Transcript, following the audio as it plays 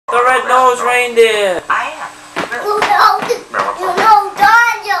nose reindeer. I am. You know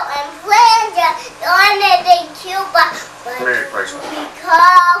Donder and Flanders, Donder in Cuba, but we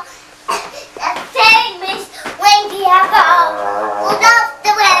call the famous reindeer Rudolph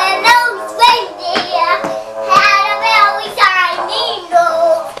the red-nosed reindeer had a very shiny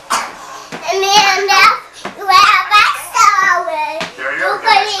nose, and then you have a story. You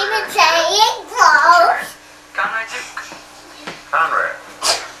could even say it close. Conrad,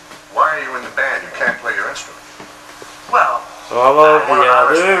 why are you in the band? You can't play your instrument. Well, All of the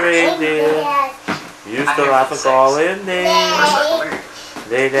other reindeer used to laugh and call in names.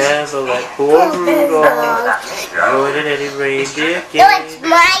 They never let poor Rudolph join in any reindeer game. It's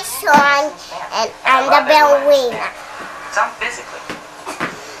my song, and I'm the ballerina. some physically.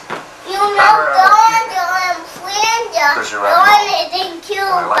 You know Donder and Flanders, Donder in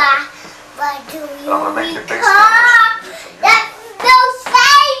Cuba, but do you recall that those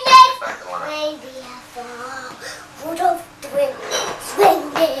famous reindeer fall? Rudolph the red-nosed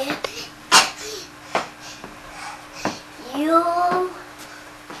reindeer. You know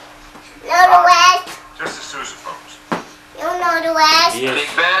the West? Just the sousaphones. You know the West? Yes.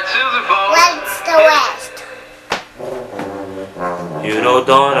 Big bad sousaphone. What's the West? You know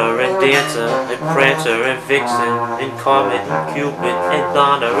Donner and Dancer and Prancer and Vixen and Comet and Cupid and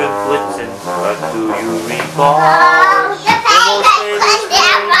Donner and Blitzen. But do you recall? Oh, the famous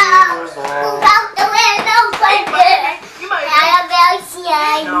reindeer Rudolph the red-nosed reindeer. Had a very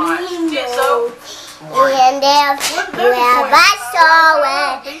shiny nose. And if you ever saw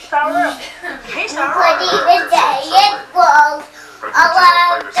it, you could even say it was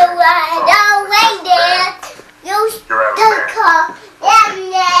around the red-nosed reindeer. Used to call them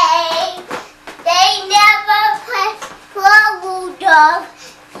names. They never played for Rudolph.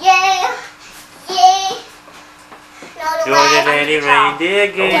 Yeah. Join in any reindeer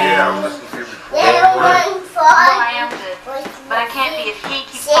game. Little one for I am good. But I can't be if he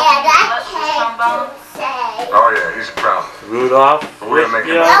keeps talking about the trombone. Oh yeah, he's a problem. Rudolph, We're gonna make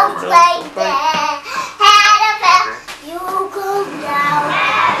him Don't a play that. Had a bell. You go down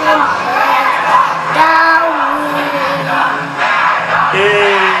and down.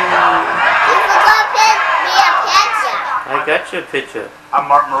 Yay! You forgot to be a picture. I got your picture. I'm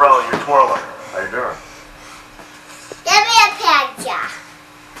Mark Morello, your twirler. How you doing? Give me a picture.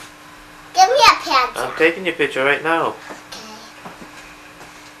 Give me a picture. I'm taking your picture right now. Okay.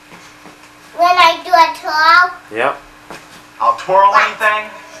 When I do a twirl, Yep. I'll twirl anything.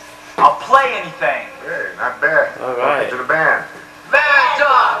 I'll play anything. Hey, not bad. All right. Welcome to the band. Bad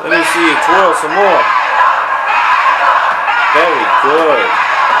dog. Let me see you twirl some more. Very good.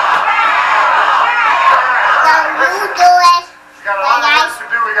 so you do it. We got a lot of work to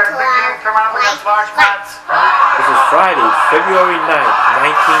do. We got a big game coming up. We got large pots. This is Friday, February 9th,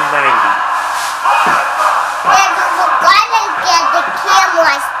 1990. Then you forgot to get the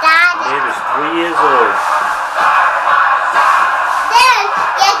camera started. Nate is 3 years old. Then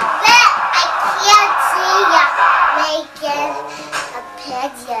get back. I can't see you making a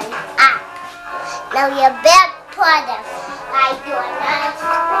pigeon up. Now you better put it. I do not.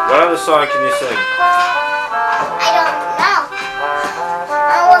 What other song can you sing? I don't know.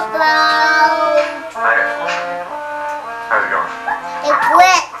 How about Hi. How's it going? the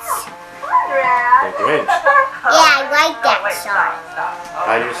Blitz? The Grinch. Yeah, I like that song.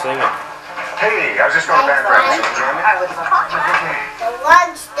 How you sing it? Hey, I was just going to band practice. You enjoying it? The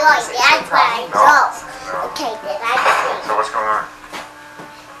one story, that's where I go. Okay, then I So what's going on?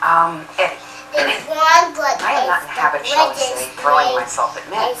 Eddie, There's one, but I am not in the habit, shall we say, throwing myself at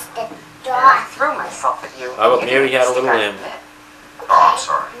men. It's the And I dog. threw myself at you. How about You Mary didn't Had a stick Little out Lamb? your neck. Oh, I'm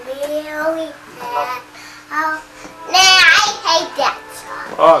sorry. Really bad. Oh, nah, I hate that song.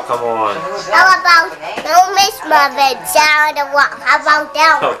 Oh, come on. How about No Miss Mother, Shadow the Walk? How about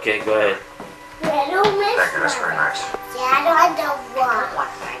that one? Okay, go ahead. Little Miss Thank you. That's very Mother, nice. Shadow the I don't Walk.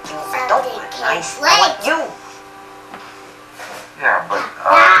 want thank you. I don't want nice. I want you. Yeah, but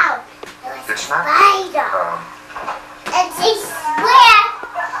Now, there was a it's not. spider. And she swear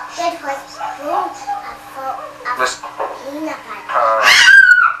it was full of Listen. peanut butter.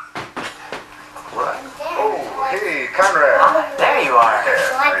 What? And then Oh, hey, Conrad. Oh, there you are.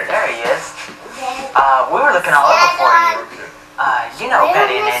 Yeah, There he is. then We were looking all over for you. great. You know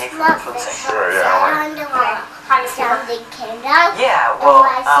Betty and Annie from the food section. Sure, yeah, Something came down. Yeah, well,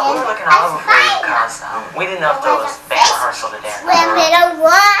 we were looking all over for you because we didn't know if there was band rehearsal today or Swim not.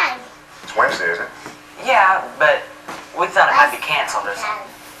 little one. It's Wednesday, isn't it? Yeah, but we thought it might be canceled or something.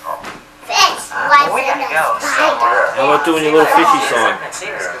 Fish Well, was we in gotta a go, so... spider. How about doing your little fishy song?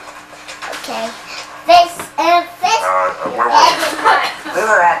 Okay. Fish and fish. Where were you? We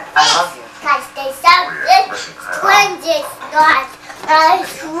were at I Love You.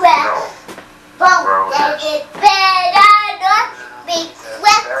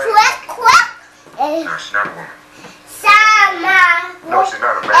 No, she's not a woman. Summer. No, she's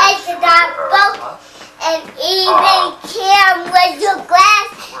not a man. It's the boat. And even Kim with your glass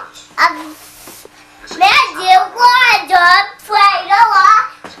of magic water. Play